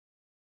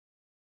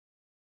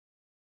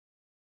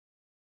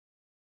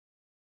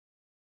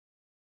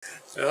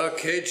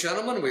Okay,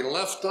 gentlemen, we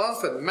left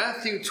off at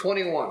Matthew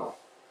 21.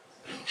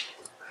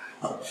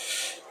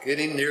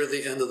 Getting near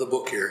the end of the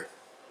book here.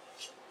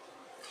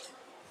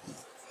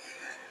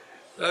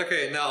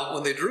 Okay, now,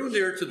 when they drew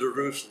near to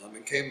Jerusalem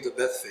and came to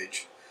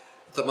Bethphage,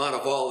 the Mount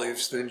of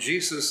Olives, then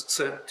Jesus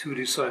sent 2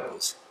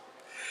 disciples,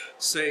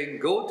 saying,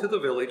 "Go to the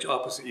village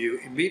opposite you.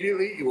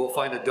 Immediately you will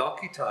find a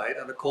donkey tied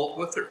and a colt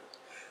with her.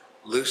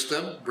 Loose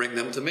them, bring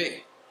them to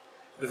me.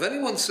 If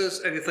anyone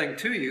says anything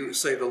to you,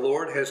 say, 'The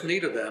Lord has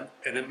need of them,'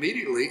 and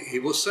immediately he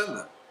will send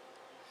them."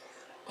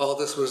 All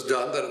this was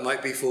done that it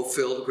might be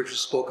fulfilled, which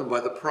was spoken by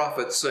the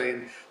prophet,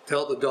 saying,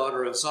 "Tell the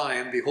daughter of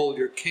Zion, behold,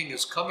 your king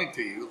is coming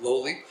to you,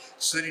 lowly,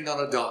 sitting on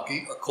a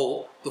donkey, a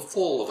colt, the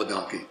foal of a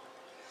donkey."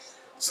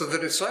 So the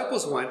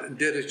disciples went and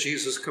did as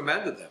Jesus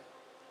commanded them.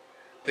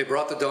 They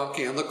brought the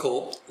donkey and the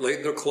colt,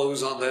 laid their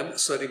clothes on them,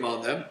 set him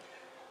on them,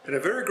 and a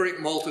very great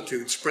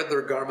multitude spread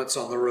their garments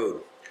on the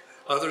road.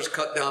 Others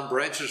cut down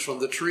branches from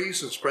the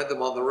trees and spread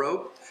them on the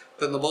road.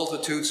 Then the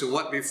multitudes who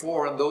went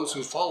before and those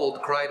who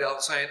followed cried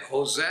out, saying,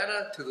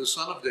 "Hosanna to the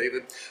Son of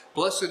David!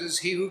 Blessed is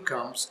he who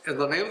comes in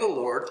the name of the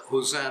Lord!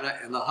 Hosanna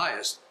in the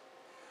highest!"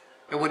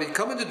 And when he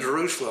come into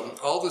Jerusalem,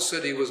 all the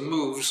city was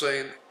moved,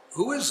 saying,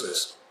 "Who is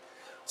this?"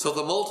 So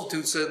the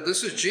multitude said,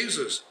 "This is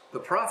Jesus, the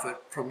prophet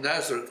from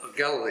Nazareth of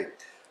Galilee."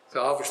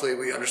 So obviously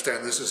we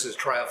understand this is his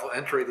triumphal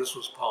entry. This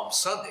was Palm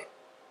Sunday.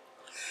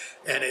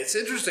 And it's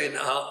interesting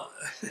how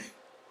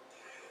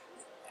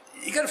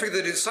you got to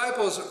figure the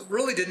disciples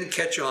really didn't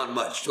catch on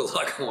much to a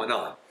lot going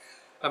on.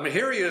 I mean,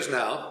 here he is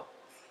now.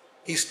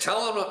 He's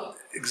telling them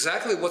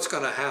exactly what's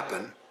going to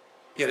happen.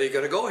 You know, you're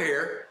going to go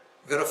here.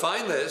 You're going to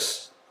find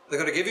this. They're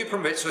going to give you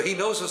permission. So he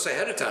knows this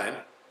ahead of time.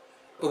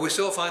 But we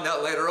still find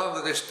out later on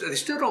that they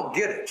still don't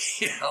get it.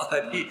 You know,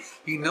 that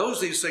he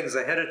knows these things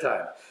ahead of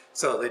time.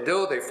 So they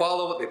do. They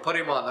follow it. They put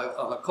him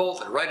on the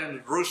colt. They ride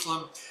into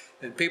Jerusalem.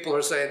 And people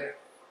are saying,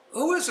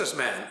 "Who is this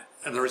man?"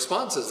 And the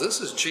response is,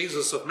 "This is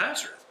Jesus of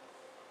Nazareth."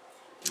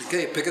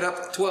 Okay, pick it up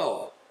at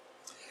 12.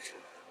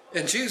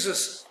 And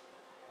Jesus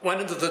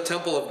went into the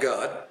temple of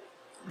God,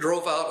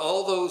 drove out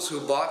all those who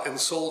bought and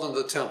sold in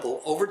the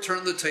temple,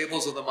 overturned the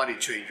tables of the money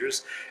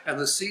changers, and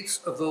the seats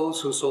of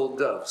those who sold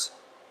doves.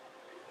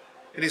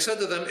 And he said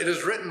to them, "It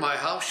is written, my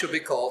house shall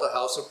be called a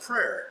house of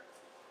prayer,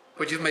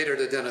 but you've made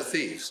it a den of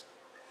thieves."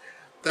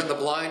 Then the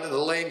blind and the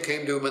lame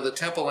came to him in the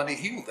temple, and he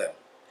healed them.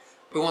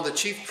 But when the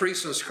chief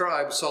priests and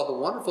scribes saw the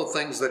wonderful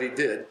things that he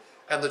did,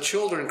 and the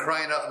children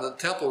crying out in the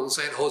temple and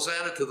saying,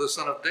 "Hosanna to the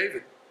Son of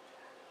David,"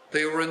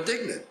 they were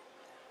indignant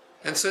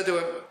and said to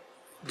him,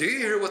 "Do you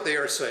hear what they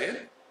are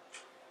saying?"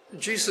 And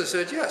Jesus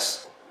said,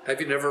 "Yes. Have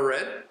you never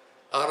read,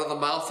 'Out of the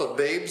mouth of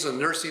babes and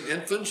nursing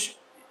infants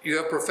you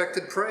have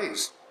perfected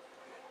praise'?"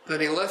 Then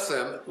he left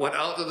them, went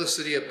out to the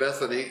city of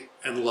Bethany,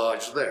 and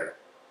lodged there.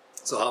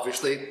 So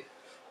obviously,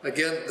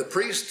 again, the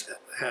priest,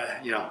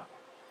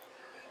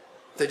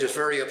 they're just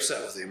very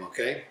upset with him,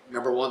 okay?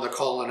 Number one, they're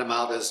calling him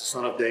out as the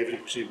Son of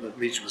David, which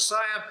means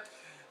Messiah,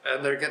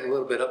 and they're getting a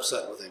little bit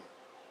upset with him.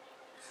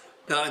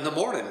 Now, in the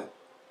morning,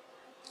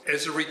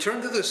 as he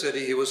returned to the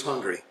city, he was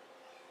hungry.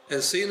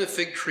 And seeing a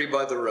fig tree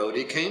by the road,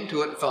 he came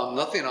to it and found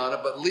nothing on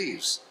it but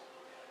leaves.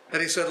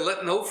 And he said,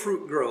 "Let no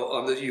fruit grow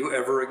on you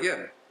ever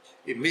again."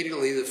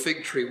 Immediately the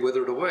fig tree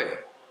withered away.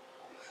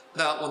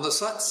 Now, when the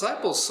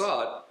disciples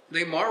saw it,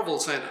 they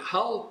marveled, saying,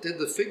 "How did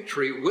the fig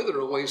tree wither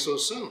away so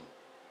soon?"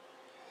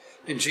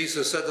 And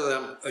Jesus said to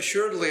them,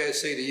 "Assuredly I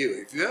say to you,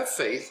 if you have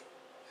faith,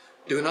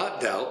 do not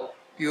doubt,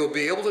 you will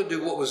be able to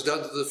do what was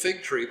done to the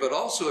fig tree, but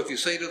also if you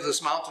say to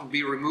this mountain,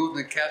 'Be removed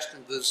and cast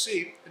into the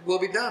sea,' it will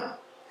be done.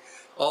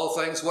 All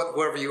things,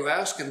 whatever you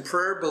ask in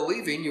prayer,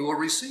 believing, you will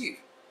receive."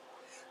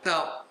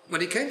 Now,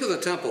 when he came to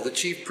the temple, the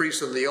chief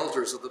priests and the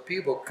elders of the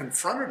people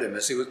confronted him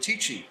as he was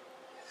teaching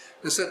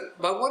and said,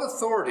 "By what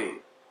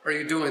authority are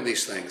you doing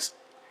these things?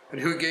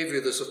 And who gave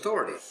you this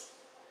authority?"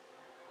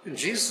 And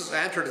Jesus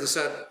answered and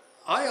said,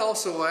 "I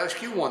also will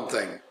ask you one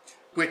thing,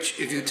 which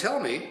if you tell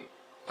me,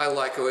 I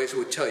likewise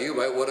would tell you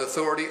by what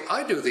authority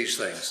I do these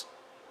things.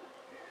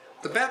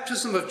 The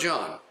baptism of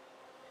John,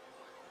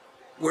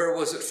 where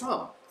was it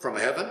from? From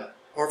heaven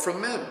or from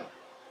men?"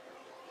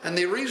 And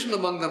they reasoned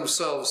among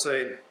themselves,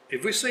 saying,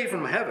 "If we say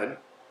from heaven,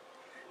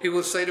 he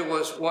will say to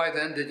us, 'Why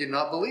then did you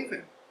not believe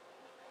him?'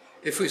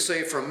 If we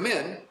say from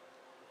men,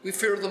 we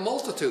fear the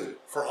multitude,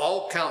 for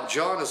all count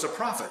John as a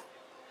prophet."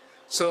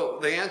 So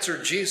they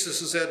answered Jesus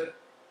and said,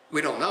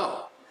 "We don't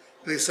know."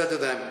 They said to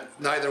them,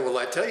 "Neither will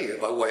I tell you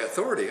by what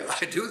authority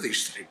I do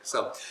these things."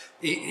 So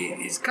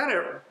he's kind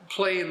of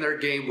playing their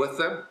game with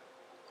them.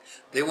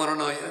 They want to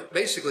know,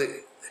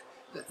 basically,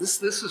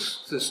 this is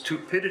the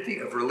stupidity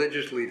of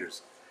religious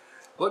leaders.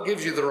 What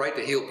gives you the right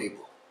to heal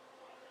people?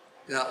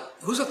 Now,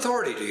 whose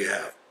authority do you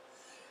have?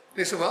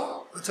 They said,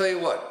 "Well, I'll tell you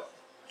what.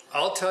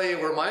 I'll tell you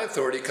where my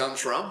authority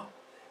comes from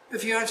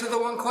if you answer the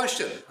one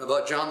question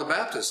about John the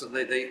Baptist." And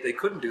they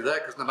couldn't do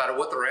that because no matter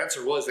what their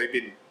answer was, they'd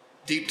been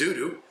deep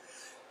doo-doo.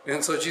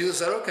 And so Jesus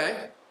said,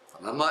 "Okay,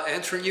 I'm not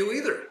answering you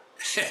either."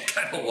 And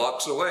kind of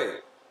walks away.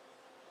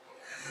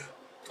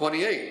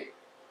 28.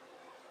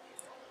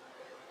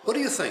 What do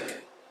you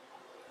think?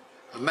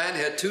 A man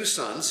had 2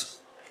 sons,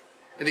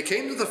 and he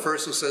came to the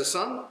first and said,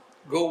 son,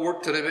 go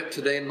work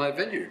today in my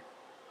vineyard.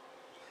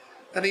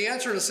 And he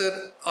answered and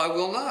said, I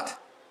will not.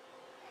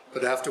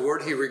 But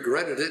afterward he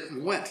regretted it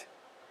and went.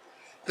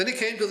 Then he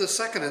came to the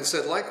second and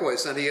said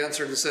likewise, and he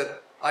answered and said,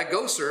 I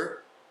go,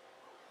 sir.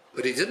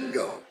 But he didn't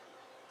go.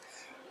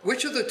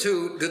 Which of the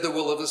 2 did the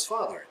will of his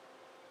father?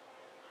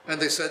 And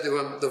they said to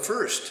him, the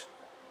first.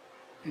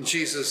 And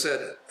Jesus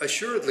said,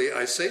 assuredly,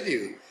 I say to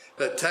you,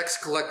 that tax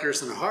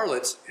collectors and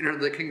harlots enter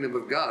the kingdom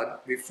of God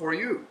before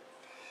you.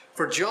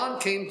 For John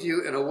came to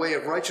you in a way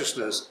of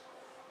righteousness,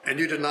 and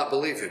you did not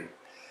believe him.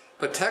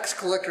 But tax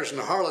collectors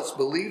and harlots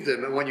believed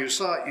him, and when you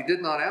saw it, you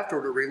did not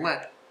afterward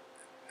relent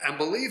and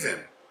believe him.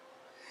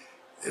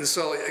 And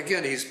so,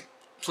 again, he's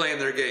playing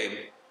their game,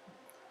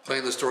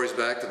 playing the stories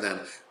back to them.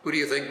 Who do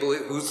you think,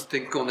 who's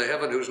think going to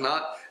heaven, who's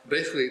not?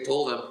 Basically, he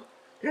told them,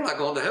 you're not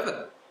going to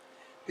heaven.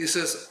 He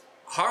says,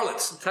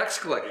 harlots and tax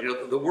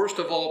collectors, the worst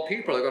of all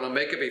people are going to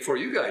make it before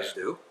you guys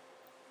do.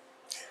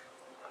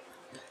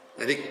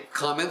 Any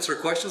comments or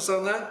questions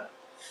on that?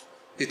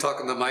 He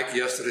talking to Mike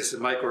yesterday. He said,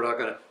 Mike, we're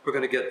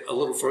going to get a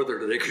little further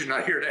today because you're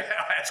not here to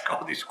ask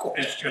all these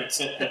questions.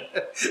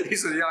 He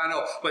said, yeah, I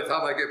know. By the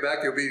time I get back,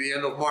 it'll be the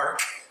end of Mark.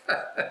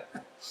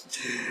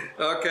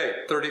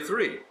 Okay,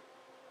 33.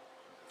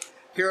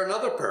 Here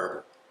another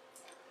parable.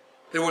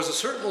 There was a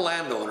certain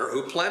landowner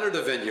who planted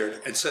a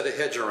vineyard and set a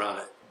hedge around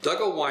it,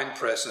 dug a wine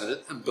press in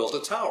it, and built a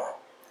tower.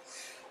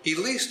 He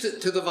leased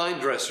it to the vine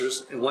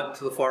dressers and went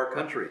to the far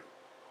country.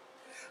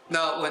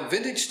 Now, when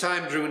vintage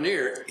time drew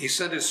near, he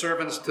sent his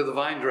servants to the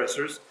vine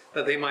dressers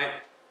that they might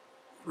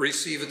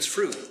receive its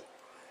fruit.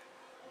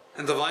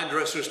 And the vine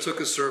dressers took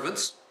his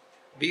servants,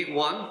 beat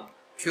one,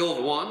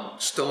 killed one,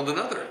 stoned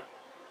another.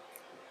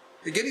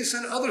 Again, he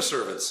sent other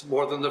servants,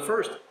 more than the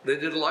first. They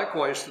did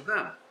likewise to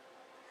them.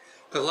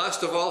 But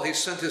last of all, he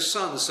sent his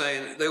son,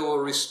 saying, they will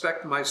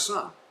respect my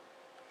son.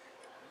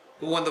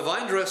 But when the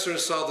vine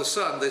dressers saw the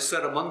son, they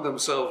said among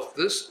themselves,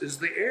 this is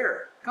the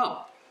heir. Come,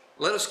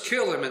 let us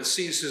kill him and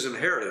seize his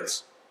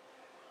inheritance.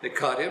 They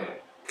caught him,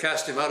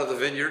 cast him out of the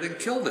vineyard, and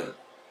killed him.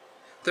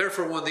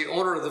 Therefore, when the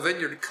owner of the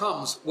vineyard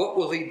comes, what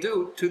will he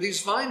do to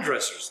these vine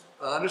dressers?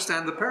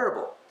 Understand the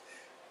parable.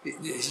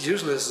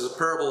 Usually this is a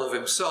parable of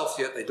himself,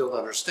 yet they don't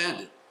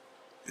understand it.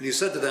 And he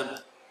said to them,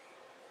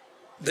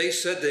 they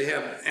said to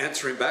him,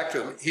 answering back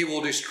to him, he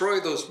will destroy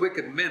those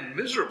wicked men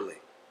miserably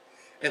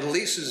and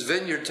lease his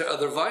vineyard to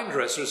other vine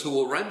dressers who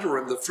will render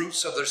him the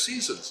fruits of their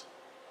seasons.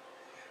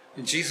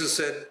 And Jesus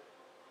said,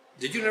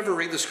 did you never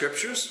read the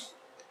scriptures?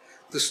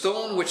 The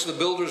stone which the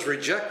builders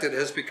rejected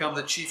has become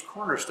the chief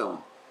cornerstone.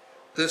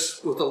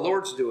 This was the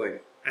Lord's doing,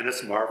 and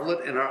it's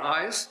marvelous in our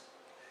eyes.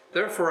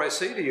 Therefore I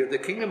say to you, the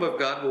kingdom of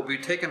God will be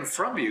taken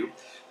from you,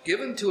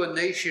 given to a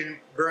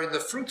nation bearing the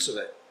fruits of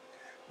it.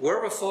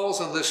 Whoever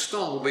falls on this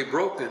stone will be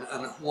broken,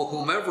 and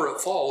whomever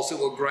it falls, it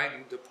will grind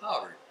into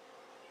powder.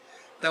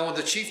 Now when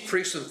the chief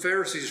priests and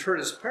Pharisees heard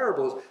his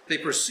parables, they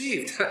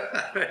perceived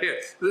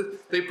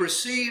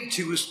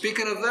he was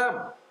speaking of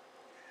them.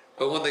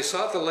 But when they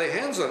sought to lay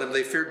hands on him,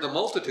 they feared the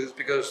multitudes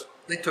because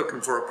they took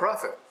him for a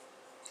prophet.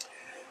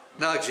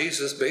 Now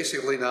Jesus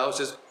basically now is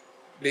just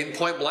being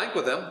point blank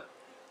with them,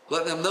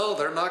 letting them know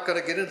they're not going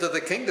to get into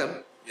the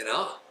kingdom, They're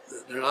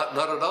not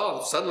at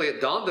all. Suddenly it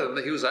dawned on them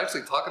that he was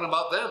actually talking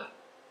about them.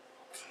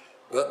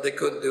 But they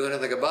couldn't do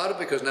anything about it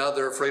because now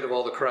they're afraid of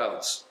all the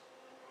crowds.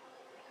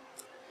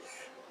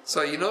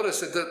 So you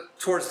notice that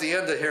towards the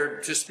end of here,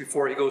 just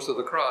before he goes to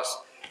the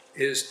cross,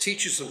 his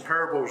teachings and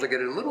parables are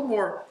getting a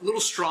little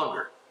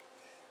stronger.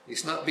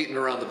 He's not beating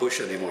around the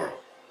bush anymore.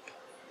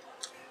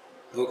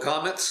 No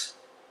comments?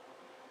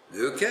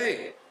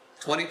 Okay,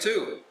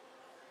 22.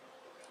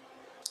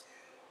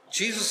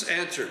 Jesus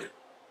answered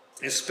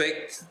and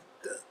spake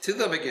to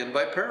them again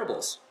by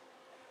parables.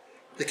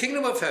 The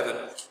kingdom of heaven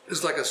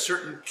is like a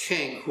certain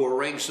king who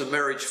arranged a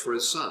marriage for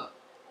his son.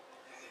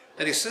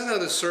 And he sent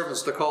out his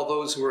servants to call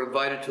those who were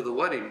invited to the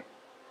wedding,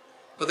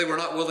 but they were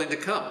not willing to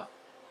come.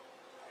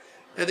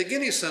 And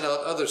again he sent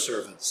out other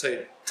servants,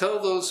 saying, tell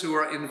those who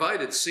are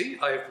invited, see,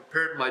 I have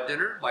prepared my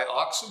dinner, my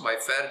oxen, my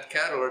fatted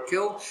cattle are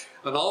killed,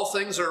 and all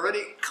things are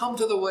ready. Come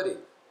to the wedding.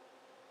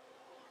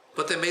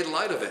 But they made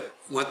light of it,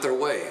 went their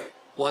way,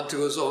 one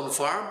to his own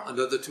farm,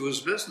 another to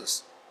his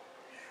business.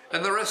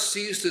 And the rest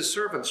seized his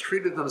servants,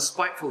 treated them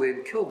spitefully,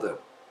 and killed them.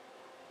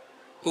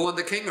 But when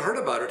the king heard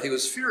about it, he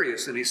was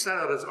furious, and he sent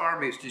out his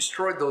armies,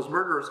 destroyed those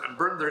murderers, and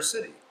burned their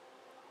city.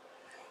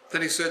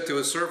 Then he said to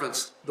his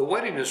servants, the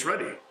wedding is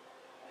ready,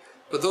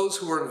 but those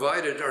who were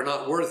invited are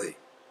not worthy.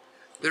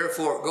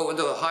 Therefore go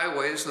into the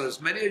highways, and as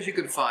many as you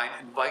can find,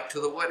 invite to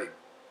the wedding.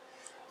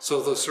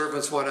 So the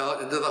servants went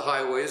out into the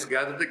highways,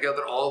 gathered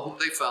together all whom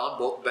they found,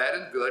 both bad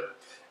and good,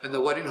 and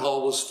the wedding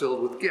hall was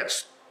filled with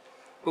guests.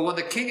 But when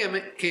the king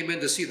came in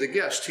to see the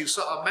guest, he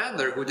saw a man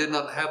there who did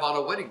not have on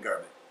a wedding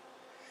garment.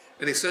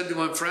 And he said to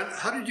him, friend,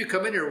 how did you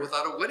come in here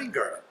without a wedding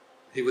garment?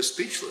 He was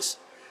speechless.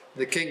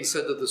 The king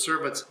said to the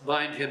servants,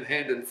 bind him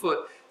hand and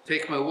foot,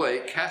 take him away,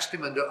 cast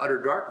him into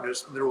utter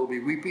darkness, and there will be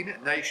weeping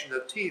and gnashing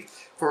of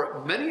teeth.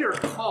 For many are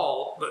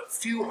called, but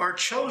few are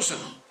chosen.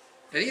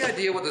 Any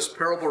idea what this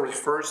parable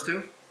refers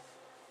to?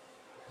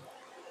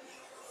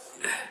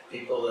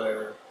 People that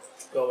are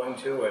going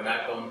to and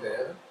not going to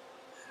heaven.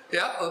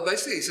 Yeah, well,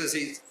 basically he says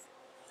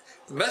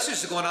the message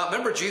is going out.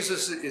 Remember,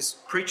 Jesus is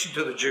preaching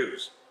to the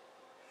Jews.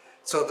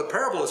 So the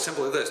parable is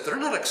simply this: they're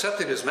not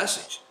accepting his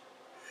message.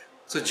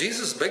 So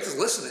Jesus makes us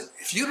listen.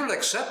 If you don't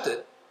accept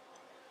it,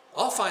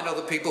 I'll find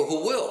other people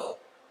who will.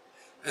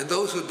 And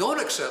those who don't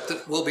accept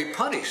it will be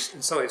punished.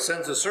 And so he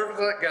sends a servant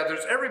that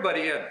gathers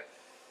everybody in.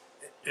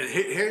 And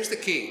here's the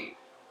key.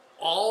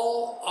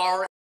 All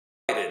are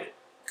invited,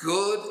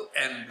 good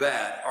and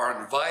bad,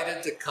 are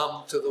invited to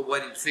come to the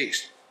wedding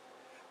feast.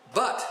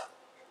 But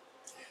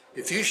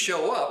if you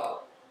show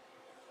up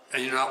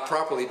and you're not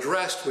properly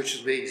dressed,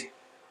 which means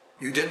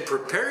you didn't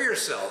prepare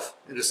yourself,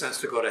 in a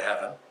sense, to go to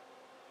heaven,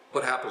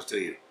 what happens to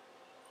you?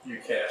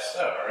 You're cast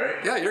out,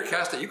 right? Yeah, you're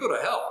cast out. You go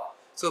to hell.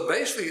 So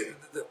basically,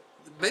 the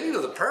meaning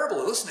of the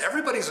parable is, listen,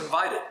 everybody's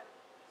invited.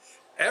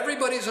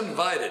 Everybody's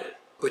invited,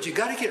 but you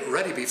got to get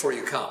ready before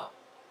you come.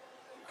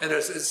 And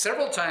there's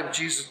several times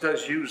Jesus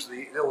does use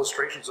the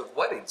illustrations of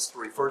weddings to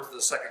refer to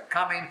the second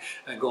coming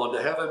and going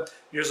to heaven.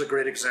 Here's a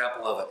great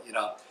example of it.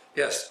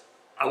 Yes,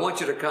 I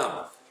want you to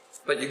come,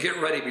 but you get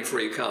ready before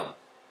you come.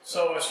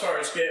 So as far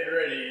as getting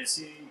ready, is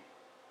he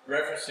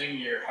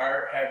referencing your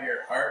heart, have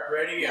your heart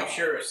ready? I'm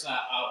sure it's not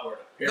outward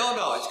appearance.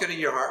 No, it's getting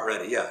your heart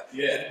ready, yeah.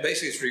 And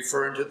basically it's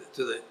referring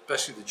to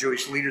especially the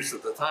Jewish leaders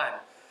at the time.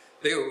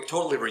 They were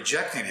totally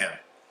rejecting him.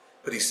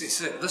 But he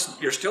said, listen,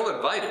 you're still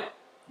invited.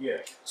 Yeah.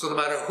 So no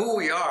matter who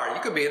we are,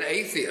 you could be an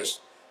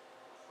atheist.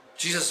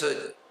 Jesus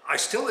said, I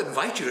still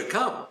invite you to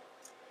come,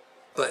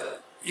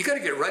 but you got to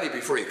get ready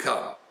before you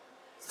come.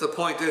 The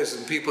point is,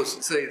 and people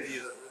say,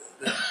 in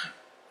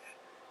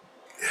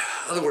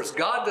other words,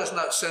 God does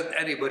not send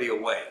anybody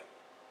away.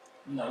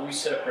 No, we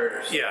separate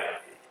ourselves. Yeah,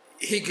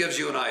 he gives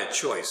you and I a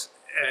choice,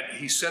 and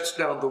he sets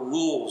down the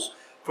rules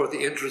for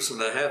the entrance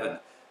into heaven.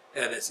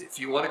 And if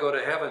you want to go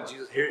to heaven,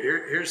 Jesus,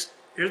 here's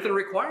the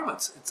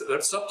requirements.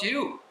 It's up to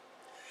you.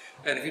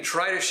 And if you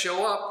try to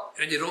show up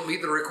and you don't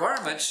meet the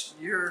requirements,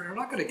 you're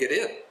not going to get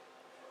in.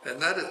 And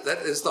that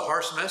is the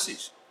harsh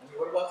message. I mean,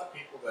 what about the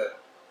people that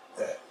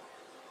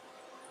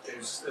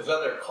there's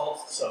other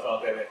cults and stuff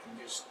out there that can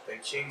they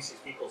change these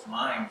people's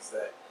minds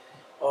that,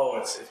 oh,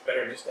 it's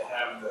better just to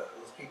have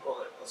those people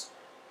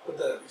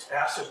these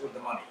pastors with the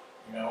money,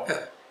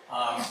 Yeah.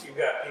 You've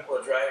got people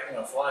that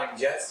drive, flying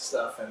jets and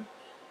stuff, and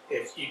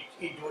if you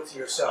do it to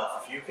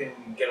yourself, if you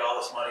can get all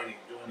this money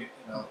to doing it,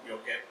 you'll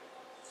get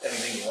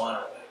anything you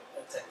want.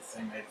 That type of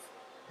thing.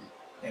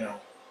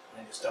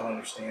 I just don't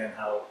understand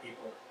how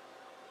people.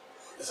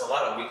 There's a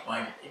lot of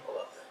weak-minded people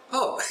out there.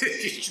 Oh,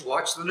 you should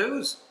watch the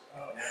news.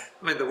 Oh, yeah.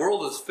 I mean, the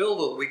world is filled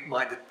with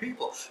weak-minded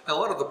people. Now,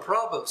 one of the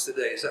problems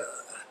today is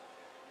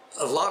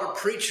a lot of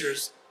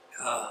preachers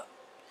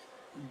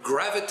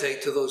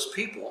gravitate to those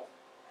people,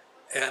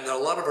 and a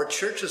lot of our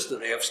churches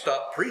today have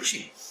stopped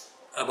preaching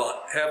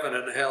about heaven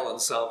and hell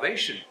and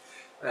salvation.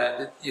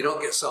 And you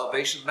don't get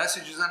salvation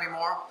messages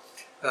anymore.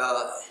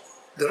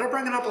 Did I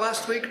bring it up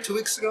last week, 2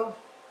 weeks ago?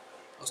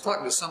 I was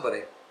talking to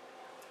somebody.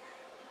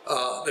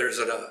 On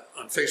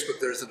Facebook,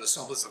 there's an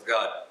Assemblies of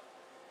God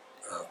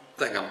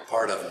thing I'm a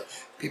part of.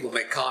 People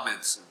make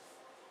comments.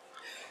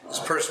 This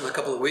person a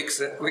couple of week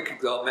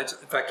ago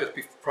mentioned, in fact, just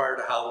prior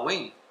to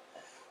Halloween,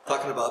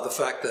 talking about the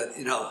fact that,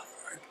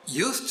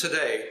 youth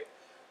today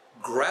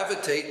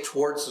gravitate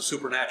towards the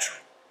supernatural,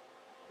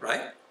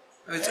 right?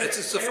 I mean,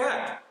 it's a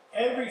fact.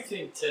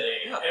 Everything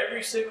today,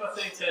 every single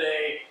thing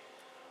today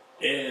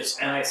is,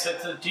 and I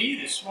said to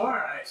Dee this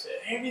morning, I said,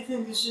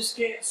 everything is just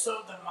getting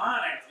so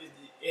demonic.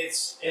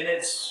 It's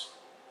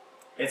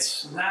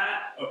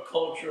not a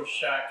cultural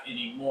shock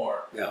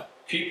anymore. Yeah.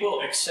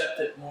 People accept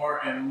it more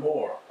and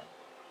more.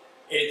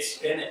 It's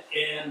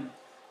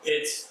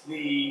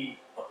the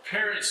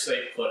appearance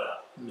they put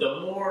up. The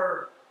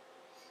more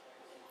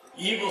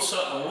evil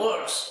something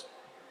looks,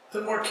 the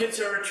more kids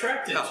are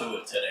attracted to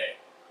it today.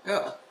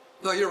 Yeah.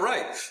 No, you're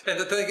right. And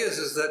the thing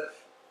is that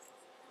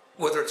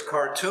whether it's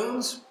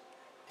cartoons,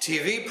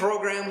 TV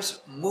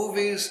programs,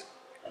 movies,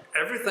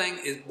 everything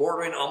is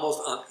bordering almost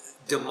on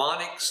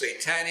demonic,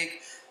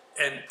 satanic,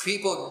 and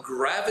people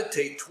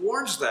gravitate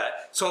towards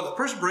that. So the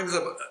person brings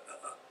up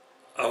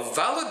a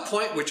valid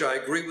point, which I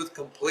agree with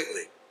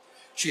completely.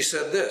 She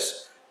said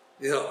this,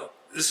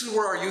 this is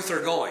where our youth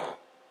are going.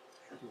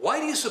 Why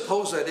do you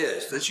suppose that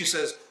is? Then she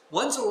says,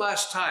 when's the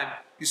last time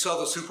you saw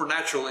the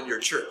supernatural in your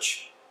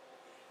church?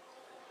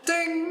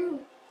 Ding!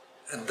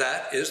 And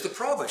that is the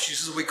problem. She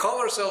says, we call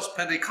ourselves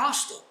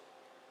Pentecostal,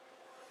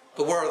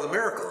 but where are the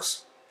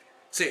miracles?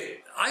 See,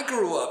 I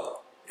grew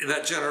up in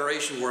that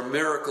generation where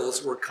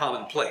miracles were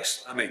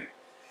commonplace. I mean,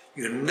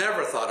 you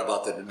never thought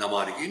about the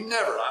demonic. You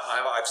never.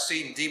 I've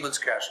seen demons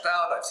cast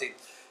out. I've seen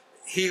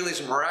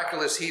healings,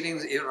 miraculous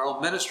healings in our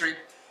own ministry.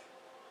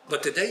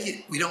 But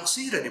today, we don't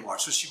see it anymore.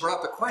 So she brought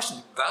up the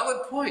question,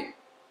 valid point.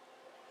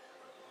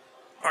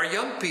 Our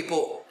young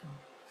people,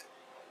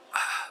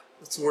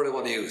 that's the word I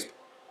want to use,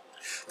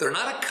 they're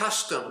not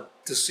accustomed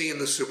to seeing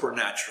the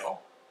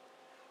supernatural.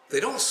 They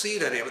don't see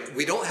it anymore.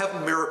 We don't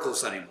have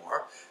miracles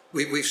anymore.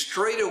 we've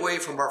strayed away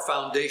from our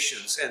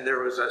foundations. And there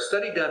was a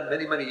study done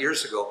many, many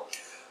years ago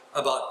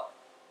about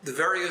the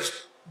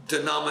various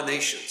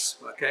denominations,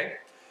 okay?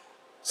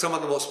 Some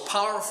of the most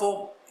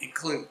powerful,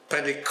 including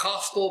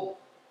Pentecostal,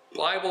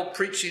 Bible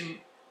preaching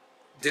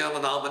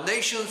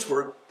denominations,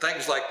 were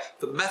things like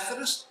the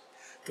Methodists,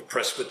 the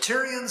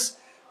Presbyterians.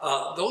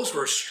 Those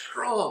were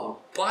strong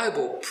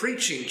Bible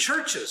preaching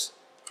churches.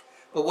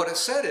 But what it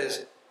said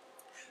is,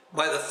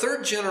 by the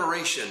third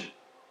generation,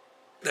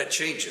 that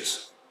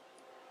changes.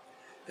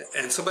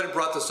 And somebody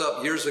brought this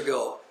up years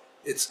ago.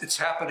 It's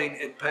happening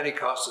in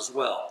Pentecost as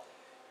well.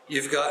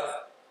 You've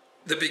got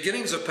the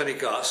beginnings of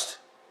Pentecost,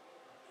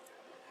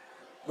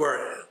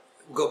 where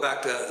go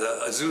back to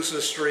the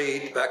Azusa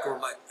Street, back over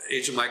my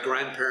age of my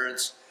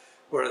grandparents,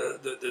 where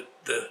the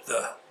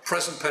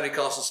present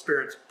Pentecostal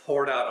spirit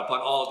poured out upon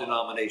all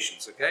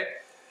denominations, okay?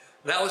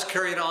 That was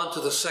carried on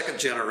to the second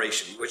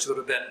generation, which would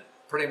have been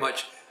pretty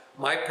much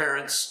my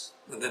parents,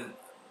 and then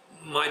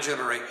my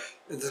generation.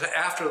 And then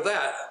after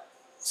that,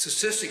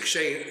 statistics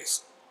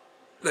shows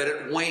that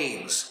it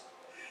wanes,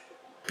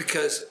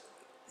 because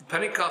the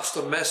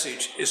Pentecostal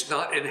message is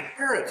not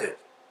inherited.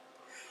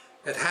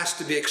 It has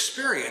to be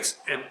experienced.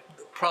 And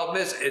the problem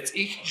is, it's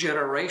each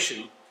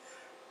generation,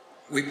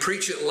 we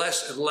preach it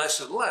less and less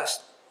and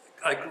less.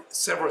 A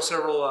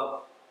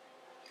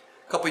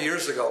couple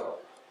years ago,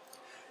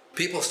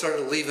 people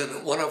started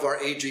leaving one of our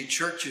AG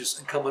churches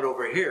and coming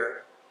over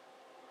here.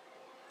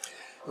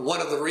 And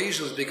one of the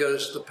reasons,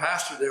 because the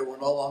pastor there will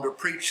no longer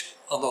preach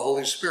on the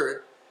Holy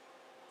Spirit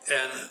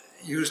and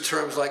use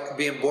terms like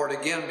being born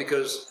again,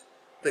 because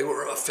they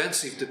were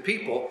offensive to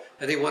people,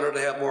 and he wanted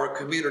to have more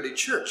community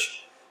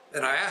church.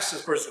 And I asked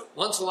this person,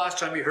 when's the last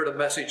time you heard a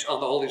message on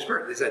the Holy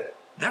Spirit? They said,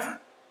 never.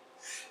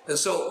 And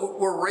so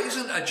we're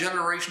raising a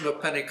generation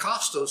of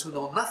Pentecostals who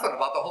know nothing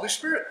about the Holy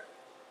Spirit.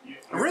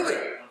 Really?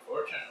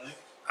 Unfortunately.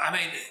 I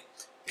mean,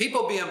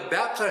 people being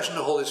baptized in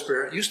the Holy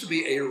Spirit used to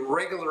be a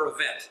regular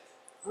event.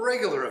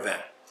 Regular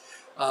event.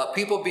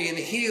 People being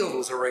healed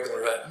was a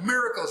regular event.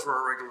 Miracles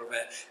were a regular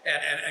event.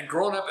 And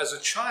growing up as a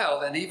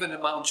child, and even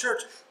in my own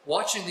church,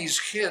 watching these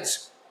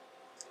kids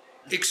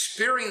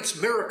experience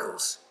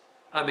miracles.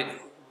 I mean,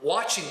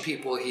 watching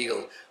people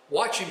healed,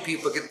 watching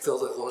people get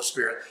filled with the Holy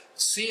Spirit,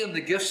 seeing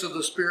the gifts of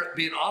the Spirit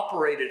being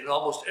operated in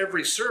almost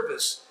every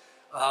service.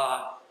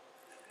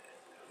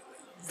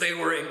 They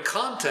were in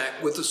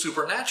contact with the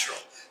supernatural.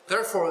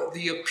 Therefore,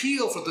 the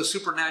appeal for the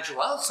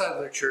supernatural outside of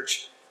their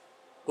church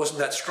wasn't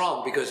that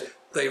strong, because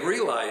they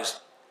realized,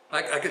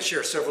 I could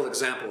share several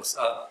examples.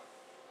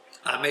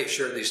 I may have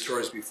shared these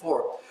stories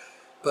before,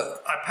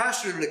 but I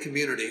pastored in a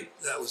community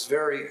that was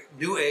very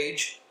New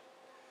Age,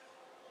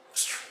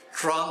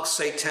 strong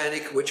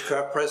satanic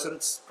witchcraft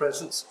presence.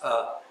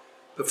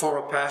 The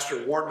former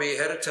pastor warned me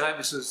ahead of time.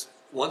 He says,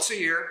 once a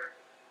year,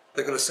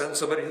 they're going to send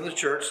somebody to the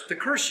church to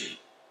curse you.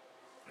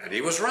 And he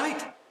was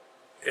right.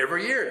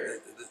 Every year,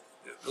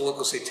 the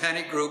local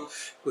satanic group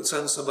would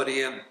send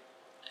somebody in.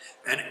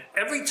 And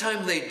every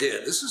time they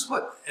did, this is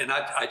what, and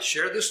I'd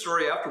share this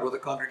story after with the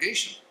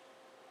congregation.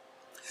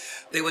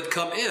 They would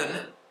come in,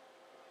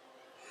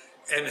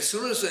 and as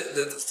soon as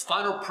the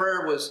final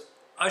prayer was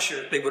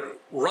ushered, they would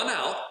run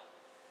out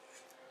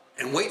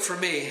and wait for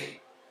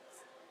me.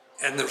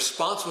 And the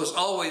response was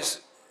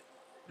always,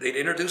 they'd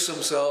introduce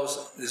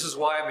themselves. This is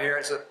why I'm here.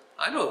 I said,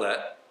 I know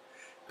that.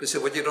 But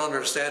said, what you don't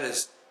understand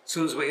is, as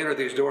soon as we enter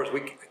these doors,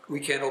 we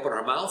can't open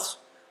our mouths.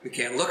 We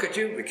can't look at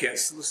you. We can't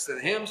listen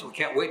to hymns. We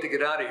can't wait to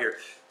get out of here.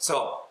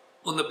 So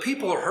when the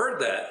people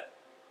heard that,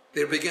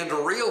 they began to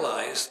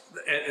realize,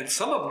 and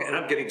some of them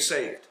ended up getting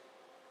saved.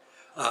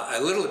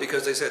 Literally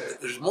because they said,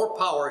 there's more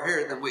power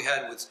here than we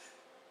had with...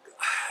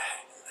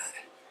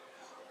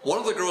 One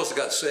of the girls that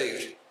got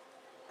saved,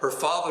 her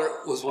father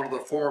was one of the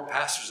former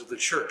pastors of the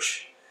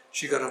church.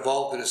 She got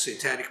involved in a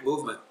satanic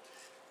movement.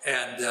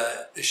 And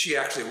she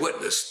actually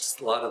witnessed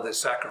a lot of the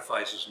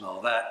sacrifices and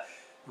all that.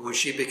 And when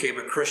she became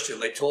a Christian,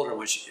 they told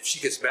her if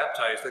she gets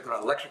baptized, they're going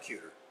to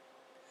electrocute her.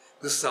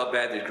 This is how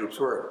bad these groups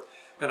were.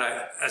 And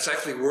I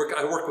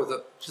worked with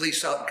the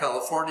police out in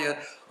California.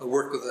 I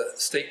worked with the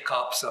state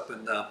cops up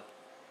in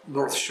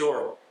North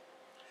Shore,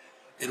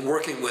 and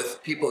working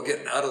with people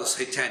getting out of the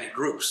satanic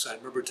groups. I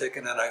remember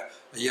taking out a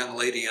young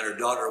lady and her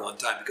daughter one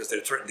time because they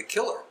threatened to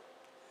kill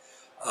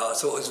her.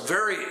 So it was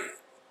very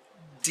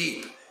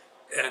deep.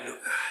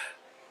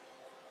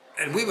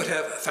 And we would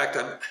have, in fact,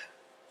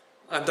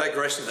 I'm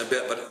digressing a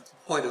bit, but the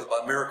point is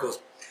about miracles.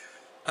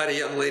 I had a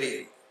young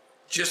lady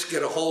just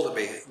get a hold of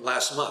me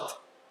last month.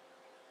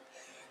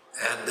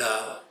 And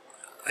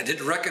I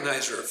didn't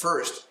recognize her at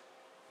first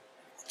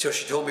until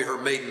she told me her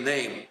maiden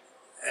name.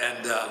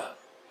 And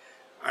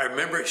I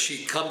remember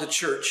she'd come to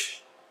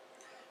church,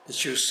 and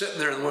she was sitting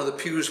there in one of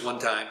the pews one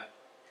time.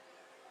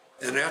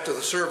 And after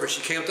the service,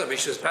 she came up to me,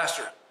 she says,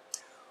 Pastor,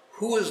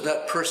 who is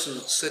that person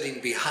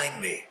sitting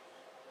behind me?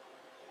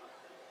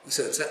 I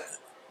said,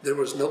 there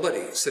was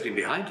nobody sitting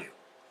behind you.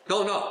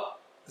 No,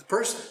 the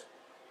person.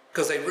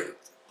 Because they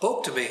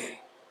spoke to me,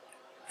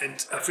 and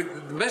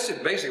the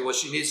message basically was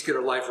she needs to get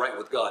her life right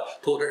with God.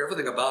 Told her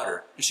everything about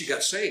her, and she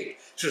got saved.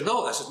 She said,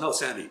 no. I said, no,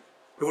 Sandy,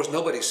 there was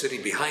nobody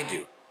sitting behind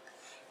you.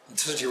 And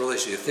since you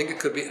realize you think it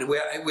could be, and we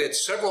had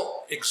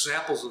several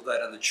examples of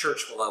that in the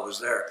church while I was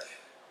there,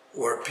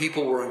 where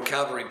people were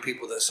encountering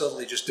people that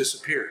suddenly just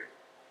disappeared.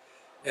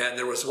 And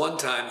there was one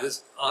time,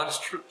 this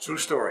honest, true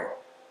story.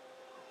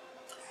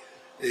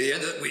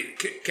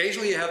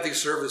 Occasionally you have these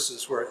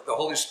services where the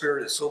Holy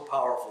Spirit is so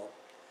powerful.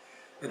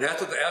 And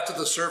after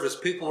the service,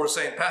 people were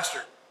saying,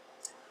 Pastor,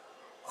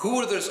 who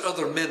are those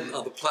other men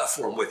on the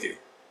platform with you?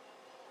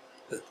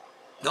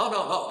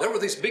 No. There were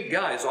these big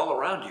guys all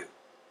around you.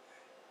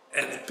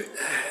 And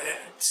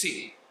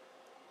see,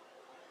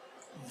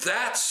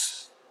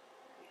 that's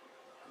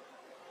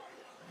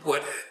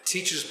what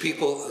teaches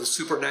people the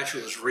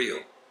supernatural is real.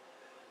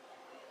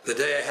 The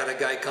day I had a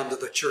guy come to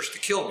the church to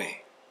kill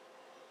me,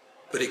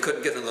 but he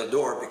couldn't get in the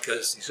door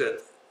because he said,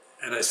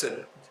 and I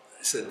said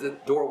the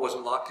door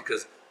wasn't locked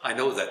because I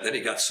know that. Then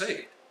he got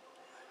saved.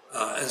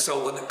 And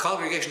so when the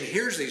congregation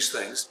hears these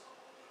things,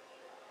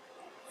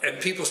 and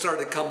people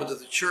started coming to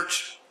the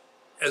church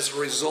as a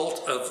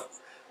result of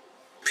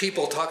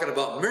people talking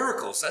about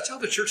miracles, that's how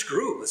the church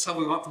grew. That's how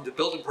we went from the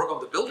building program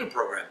to building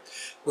program,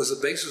 was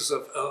the basis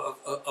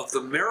of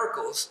the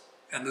miracles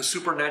and the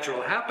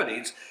supernatural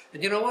happenings.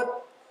 And you know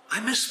what? I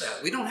miss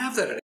that. We don't have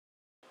that anymore.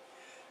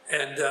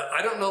 And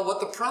I don't know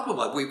what the problem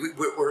is.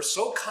 We're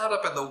so caught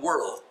up in the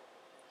world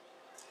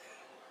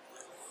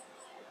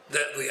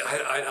that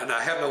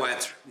I have no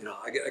answer. You know,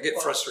 I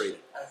get frustrated.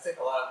 I think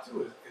a lot of it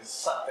too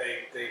is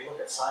they look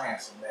at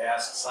science and they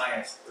ask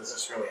science, does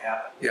this really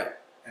happen? Yeah.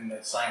 And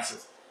the science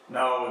says,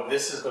 no,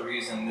 this is the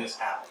reason this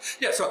happened.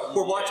 Yeah, so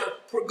we're watching,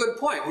 good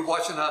point. We're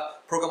watching a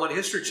program on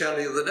History Channel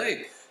the other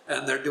day,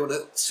 and they're doing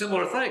a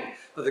similar thing.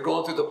 They're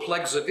going through the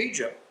plagues of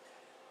Egypt,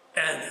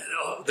 and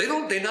they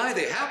don't deny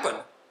they happen.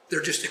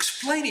 They're just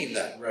explaining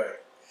them. Right.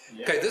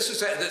 Yeah. Okay,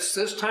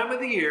 this time of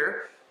the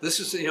year. This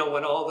is, you know,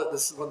 when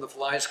this is when the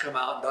flies come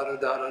out,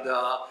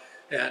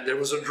 and there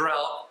was a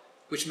drought,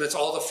 which means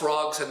all the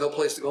frogs had no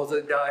place to go,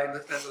 they died.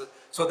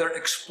 So they're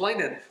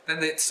explaining. Then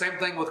the same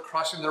thing with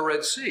crossing the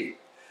Red Sea.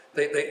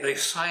 They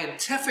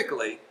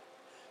scientifically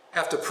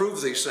have to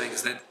prove these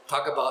things. They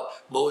talk about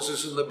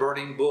Moses in the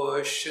burning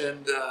bush,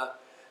 and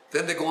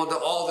then they go into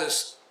all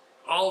this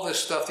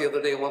stuff the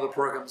other day in one of the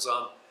programs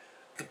on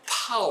the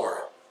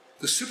power,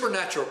 the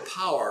supernatural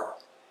power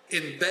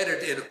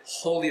embedded in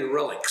holy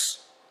relics,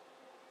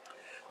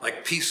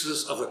 like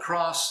pieces of the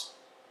cross,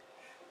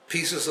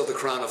 pieces of the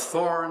crown of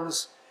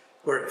thorns,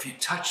 where if you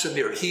touch them,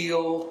 you're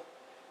healed.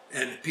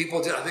 And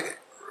people did, I think,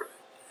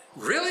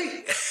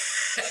 really?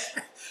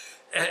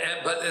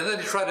 And then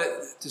you try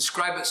to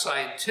describe it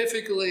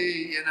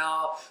scientifically, you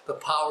know, the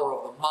power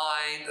of the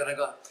mind. And I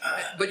go,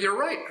 but you're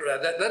right,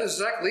 that is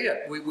exactly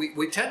it.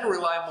 We tend to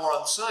rely more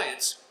on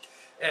science.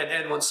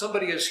 And when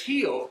somebody is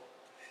healed,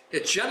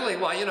 it generally,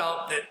 well, you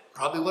know, it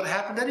probably would have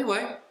happened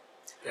anyway.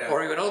 Yeah.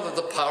 Or, you know,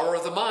 the power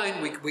of the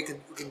mind, we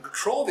can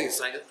control these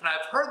things. And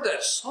I've heard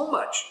that so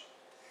much,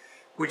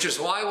 which is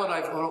why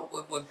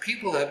when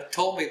people have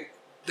told me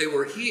they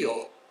were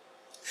healed,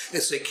 they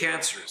say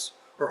cancers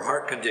or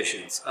heart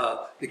conditions.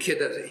 The kid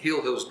that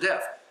healed who was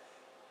deaf.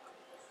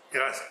 You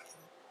know,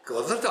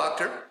 go to the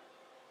doctor.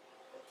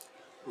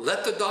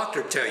 Let the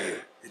doctor tell you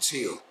it's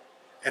healed.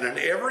 And in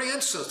every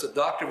instance, the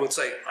doctor would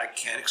say, I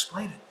can't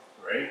explain it.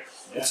 Right.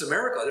 Yeah. It's a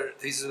miracle.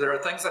 There are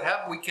things that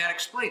happen we can't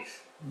explain.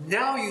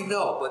 Now you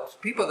know,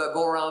 but people that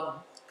go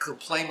around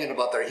complaining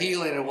about their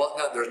healing and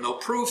whatnot, there's no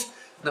proof.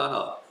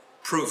 No,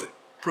 prove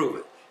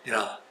it. You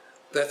know,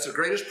 that's the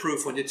greatest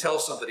proof when you tell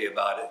somebody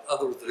about it.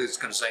 Otherwise, it's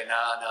going to say, no,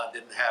 it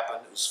didn't happen.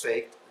 It was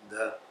faked.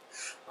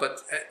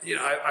 But you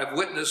know, I've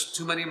witnessed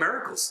too many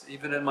miracles,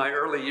 even in my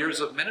early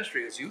years of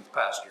ministry as youth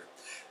pastor.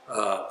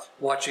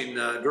 Watching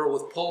a girl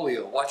with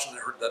polio, watching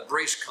the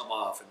brace come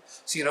off, and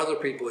seeing other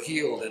people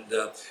healed, and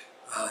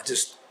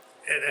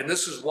and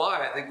this is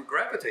why I think we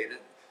gravitated.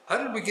 How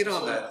did we get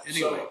on that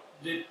anyway?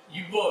 So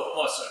you both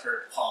must have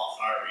heard Paul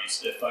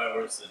Harvey's "If I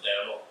Was the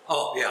Devil."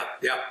 Oh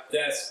yeah.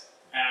 That's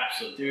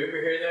absolute. Do you ever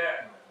hear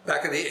that?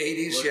 Back in the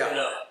 80s, Look it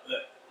up.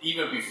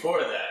 Even before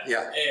that,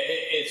 yeah,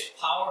 it's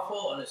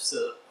powerful and it's to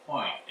the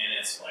point, and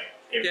it's like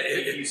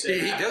everything you say.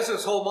 He does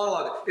this whole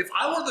monologue. If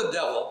I were the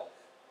devil,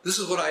 this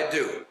is what I'd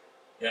do.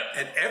 Yeah.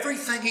 And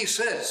everything he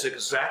says is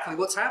exactly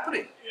what's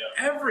happening.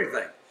 Yeah.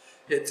 Everything.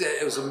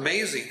 It was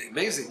amazing,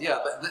 yeah.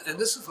 And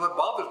this is what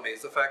bothers me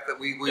is the fact that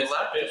we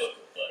lack this.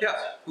 Yeah,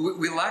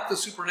 we lack the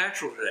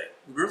supernatural today.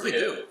 We really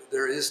do.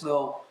 There is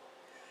no.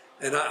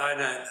 And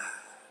I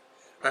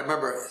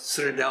remember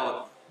sitting down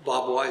with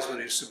Bob Wise when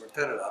he was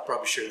superintendent. I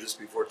probably shared this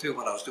before too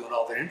when I was doing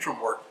all the interim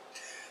work,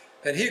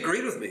 and he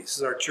agreed with me. He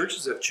says our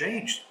churches have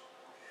changed.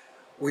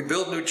 We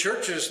build new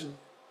churches. And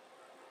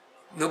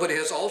nobody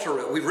has altar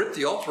rails. We ripped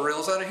the altar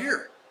rails out of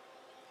here.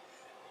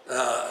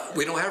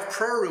 We don't have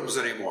prayer rooms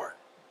anymore.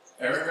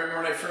 I remember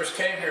when I first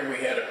came here, we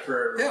had a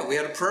prayer room. Yeah, we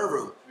had a prayer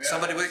room. Yeah.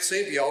 Somebody would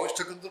say, you always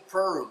took them to the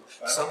prayer room.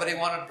 Somebody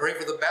wanted to pray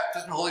for the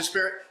baptism of the Holy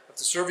Spirit. At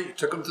the service, you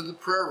took them to the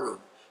prayer room.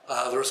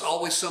 There was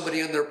always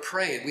somebody in there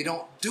praying. We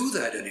don't do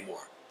that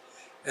anymore.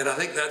 And I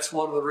think that's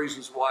one of the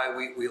reasons why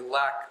we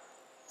lack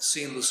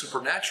seeing the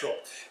supernatural.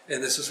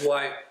 And this is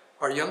why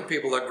our young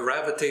people are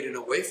gravitating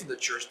away from the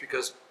church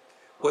because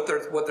what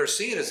they're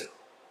seeing is,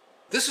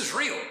 this is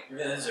real. It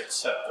is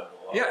acceptable.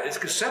 Yeah, it's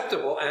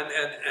acceptable,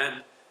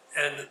 and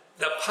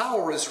the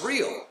power is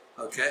real.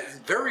 Okay, it's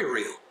very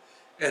real.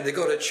 And they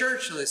go to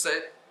church and they say,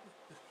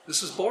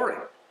 this is boring.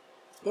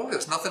 Well,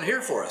 there's nothing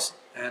here for us.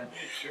 And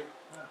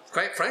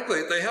quite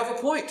frankly, they have a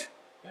point.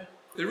 Yeah.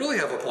 They really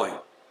have a point.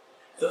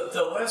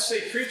 The less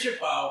they preach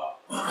about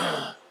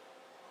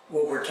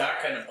what we're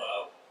talking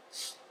about,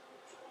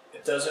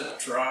 it doesn't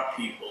draw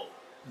people.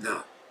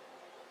 No.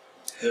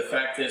 The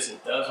fact is,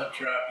 it doesn't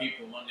draw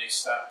people when they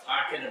stop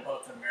talking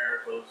about the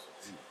miracles,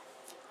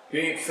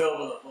 being filled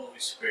with the Holy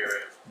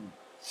Spirit.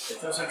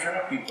 It doesn't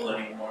draw people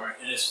anymore,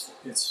 and it's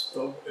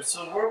the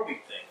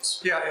worldly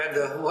things. Yeah,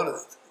 and one of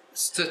the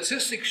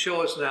statistics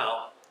show us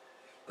now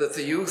that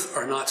the youth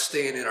are not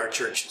staying in our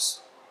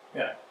churches.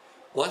 Yeah.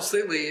 Once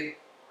they leave,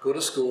 go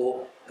to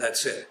school,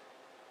 that's it.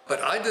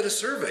 But I did a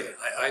survey.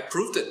 I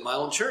proved it in my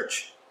own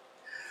church.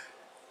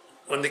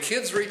 When the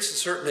kids reached a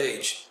certain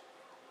age,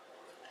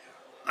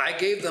 I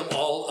gave them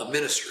all a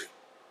ministry,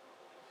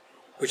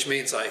 which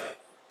means I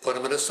put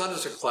them in a Sunday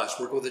school class,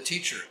 work with a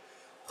teacher,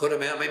 put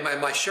them in.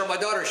 My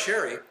daughter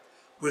Sherry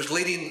was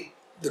leading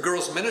the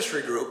girls'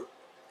 ministry group.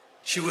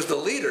 She was the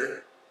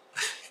leader.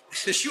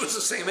 She was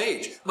the same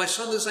age. My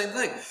son, the same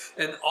thing.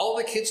 And all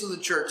the kids in the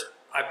church,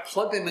 I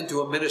plugged them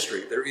into a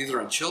ministry. They're either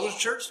in children's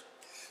church,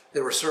 they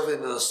were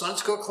serving in a Sunday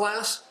school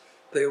class,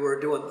 they were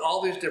doing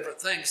all these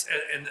different things.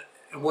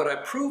 And what I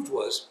proved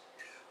was,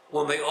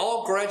 when they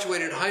all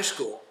graduated high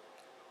school,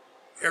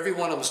 every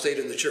one of them stayed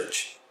in the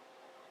church.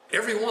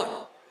 Every one.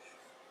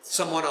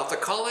 Some went off to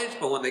college,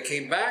 but when they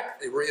came back,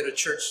 they were in a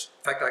church.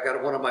 In fact, I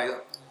got one of my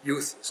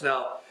youth is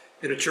now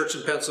in a church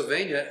in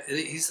Pennsylvania, and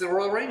he's the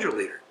Royal Ranger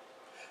leader.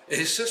 And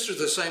his sister's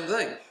the same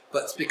thing.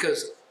 But it's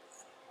because,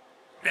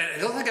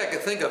 and the only thing I can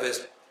think of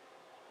is,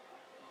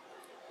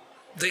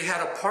 they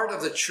had a part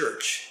of the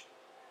church.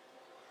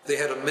 They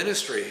had a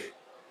ministry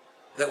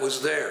that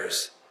was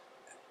theirs.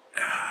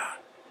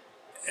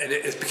 And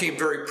it became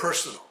very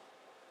personal.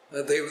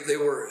 They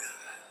were,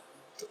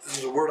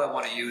 there's a word I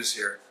want to use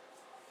here.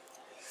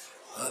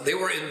 They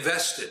were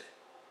invested.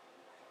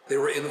 They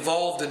were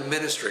involved in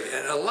ministry.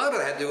 And a lot of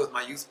it had to do with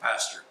my youth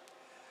pastor,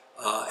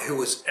 who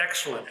was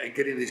excellent at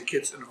getting these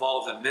kids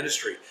involved in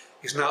ministry.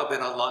 He's now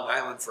been on Long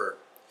Island for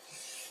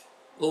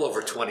a little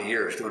over 20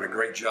 years, doing a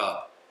great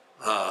job.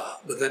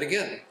 But then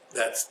again,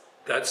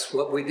 that's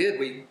what we did.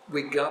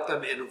 We got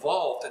them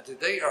involved. And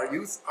today our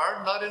youth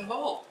are not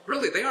involved.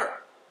 Really, they aren't.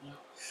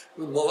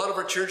 A lot of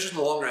our churches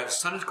no longer have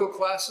Sunday school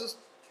classes.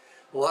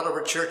 A lot of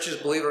our churches,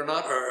 believe it or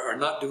not, are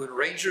not doing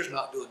rangers,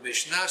 not doing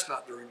missionaries,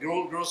 not doing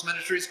girls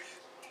ministries.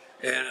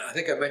 And I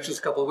think I mentioned this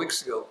a couple of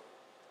weeks ago.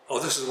 Oh,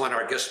 this is when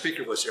our guest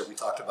speaker was here. We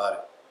talked about it.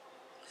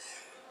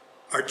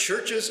 Our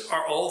churches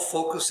are all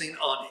focusing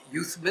on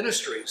youth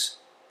ministries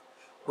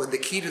when the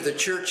key to the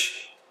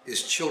church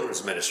is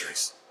children's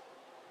ministries.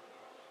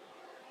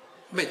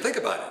 I mean, think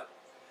about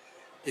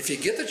it. If you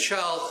get the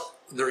child,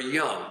 they're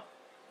young,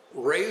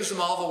 raise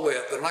them all the way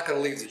up, they're not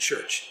going to leave the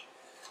church.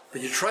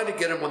 But you try to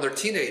get them when they're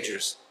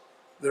teenagers,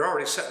 they're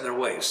already set in their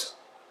ways.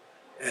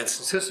 And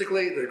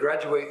statistically, they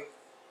graduate,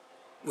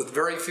 with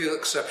very few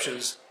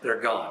exceptions, they're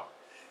gone.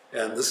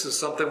 And this is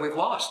something we've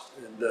lost.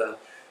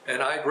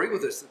 And I agree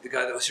with this, the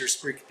guy that was here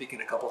speaking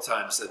a couple of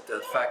times, that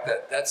the fact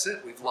that that's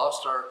it, we've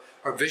lost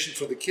our vision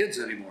for the kids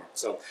anymore.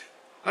 So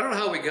I don't know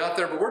how we got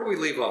there, but where do we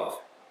leave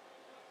off?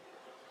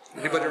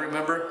 Anybody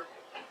remember?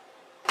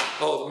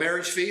 Oh, the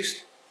marriage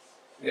feast?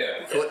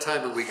 Yeah. What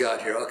time have we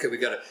got here? Okay, we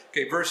got it.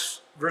 Okay,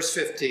 verse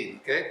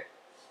 15, okay?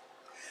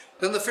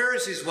 Then the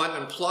Pharisees went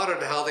and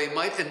plotted how they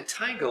might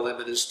entangle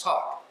him in his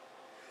talk.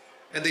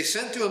 And they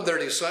sent to him their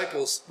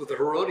disciples with the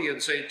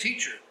Herodians, saying,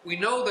 "Teacher, we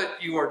know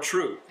that you are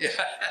true." Yeah,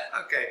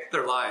 okay,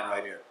 they're lying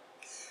right here.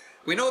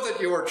 "We know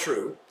that you are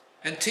true,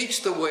 and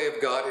teach the way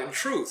of God in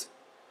truth.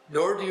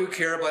 Nor do you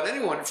care about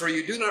anyone, for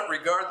you do not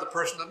regard the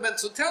person of men.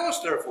 So tell us,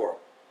 therefore,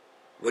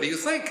 what do you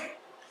think?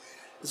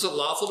 Is it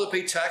lawful to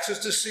pay taxes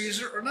to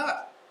Caesar or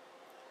not?"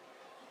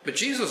 But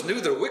Jesus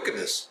knew their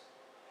wickedness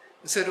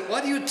and said,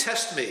 "Why do you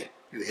test me,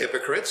 you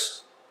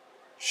hypocrites?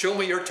 Show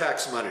me your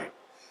tax money."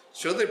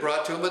 So they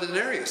brought to him a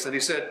denarius. And he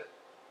said,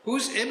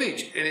 "Whose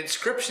image and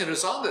inscription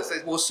is on this?" They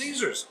said, "Well,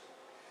 Caesar's."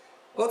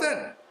 "Well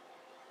then,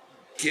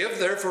 give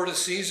therefore to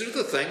Caesar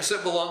the things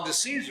that belong to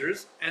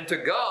Caesar's, and to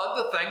God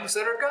the things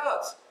that are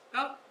God's."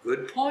 Now,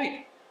 good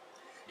point.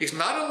 He's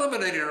not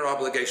eliminating our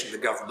obligation to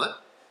the government.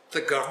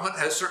 The government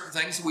has certain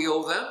things we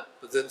owe them,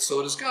 but then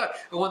so does God.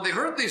 And when they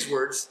heard these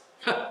words,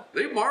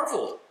 they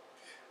marveled,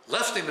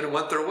 left him and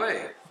went their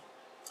way.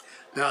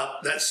 Now,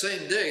 that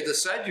same day, the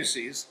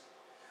Sadducees,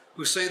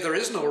 who say there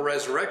is no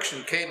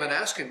resurrection, came and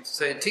asked him,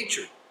 saying,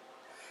 "Teacher,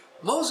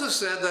 Moses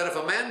said that if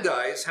a man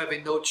dies,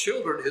 having no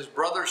children, his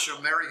brother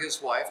shall marry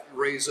his wife and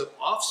raise up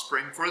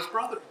offspring for his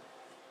brother."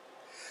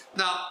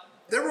 Now,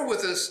 there were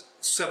with us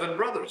 7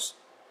 brothers.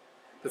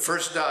 The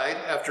first died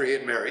after he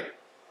had married,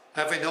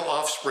 having no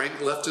offspring,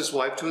 left his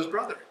wife to his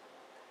brother.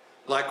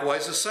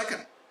 Likewise the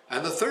second,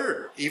 and the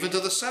third, even to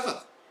the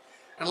 7th.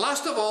 And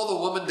last of all, the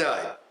woman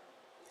died,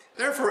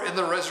 Therefore, in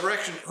the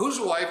resurrection, whose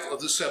wife of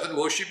the 7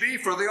 will she be?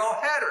 For they all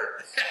had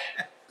her.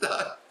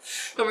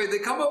 I mean, they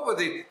come up with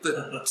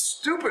the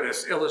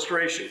stupidest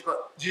illustrations,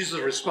 but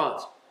Jesus'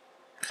 response,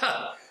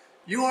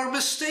 you are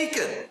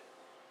mistaken,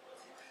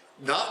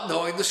 not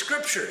knowing the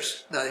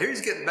scriptures. Now, here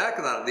he's getting back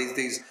on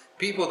these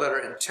people that are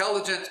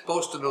intelligent,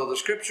 supposed to know the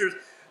scriptures,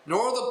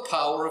 nor the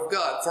power of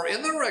God. For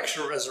in the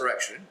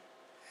resurrection,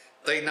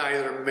 they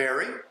neither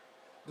marry,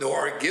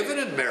 nor are given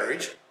in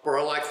marriage, but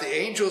are like the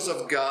angels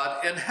of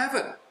God in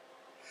heaven.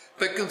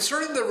 But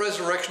concerning the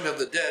resurrection of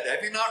the dead,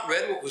 have you not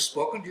read what was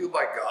spoken to you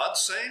by God,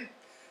 saying,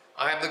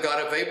 I am the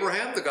God of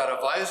Abraham, the God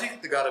of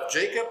Isaac, the God of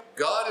Jacob.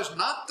 God is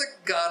not the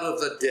God of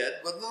the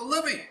dead, but the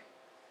living.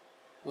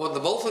 When the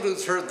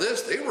multitudes heard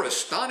this, they were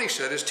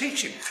astonished at his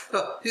teaching.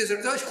 He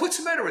said, what's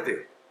the matter with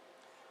you?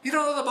 You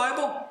don't know the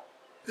Bible?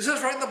 It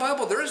says right in the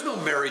Bible, there is no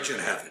marriage in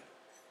heaven.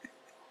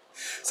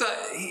 So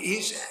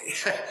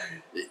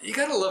you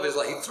got to love his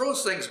life. He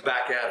throws things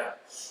back at him.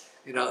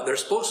 You know,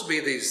 there's supposed to be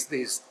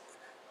these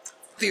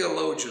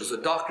theologians, the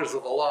doctors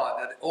of the law,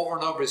 and over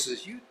and over he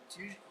says, you're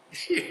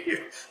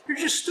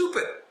just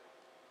stupid.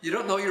 You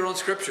don't know your own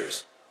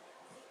scriptures.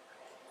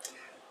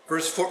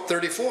 Verse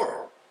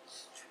 34.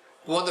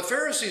 When the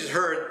Pharisees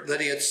heard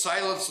that he had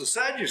silenced the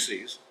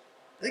Sadducees,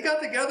 they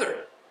got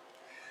together.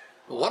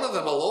 One of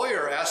them, a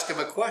lawyer, asked him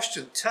a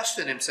question,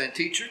 testing him, saying,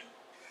 Teacher,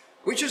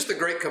 which is the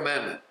great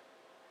commandment?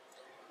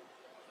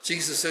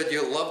 Jesus said,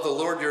 you love the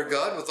Lord your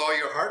God with all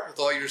your heart, with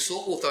all your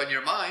soul, with all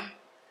your mind.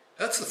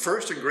 That's the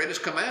first and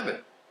greatest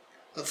commandment.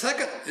 The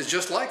second is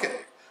just like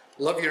it.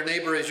 Love your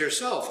neighbor as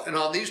yourself. And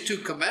on these 2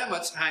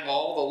 commandments hang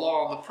all the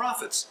law and the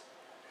prophets.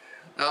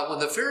 Now, when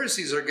the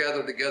Pharisees are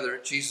gathered together,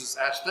 Jesus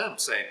asked them,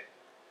 saying,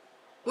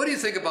 what do you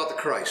think about the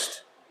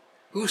Christ?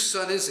 Whose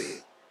son is he?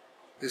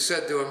 They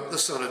said to him, the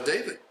son of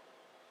David.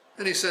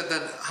 And he said,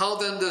 then, how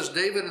then does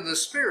David in the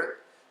Spirit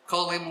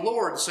call him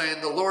Lord,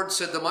 saying, the Lord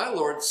said to my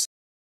Lord, sit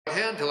at my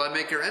hand till I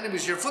make your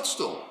enemies your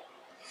footstool?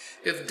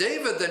 If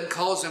David then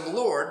calls him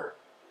Lord,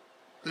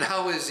 then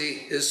how is he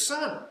his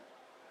son?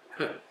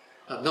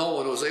 And no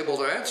one was able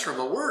to answer him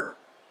a word,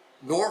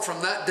 nor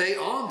from that day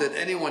on did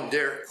anyone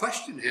dare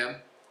question him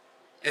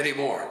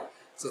anymore.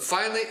 So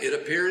finally, it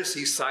appears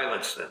he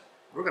silenced them.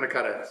 We're going to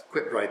kind of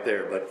quit right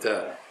there, but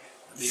let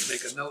me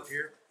make a note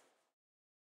here.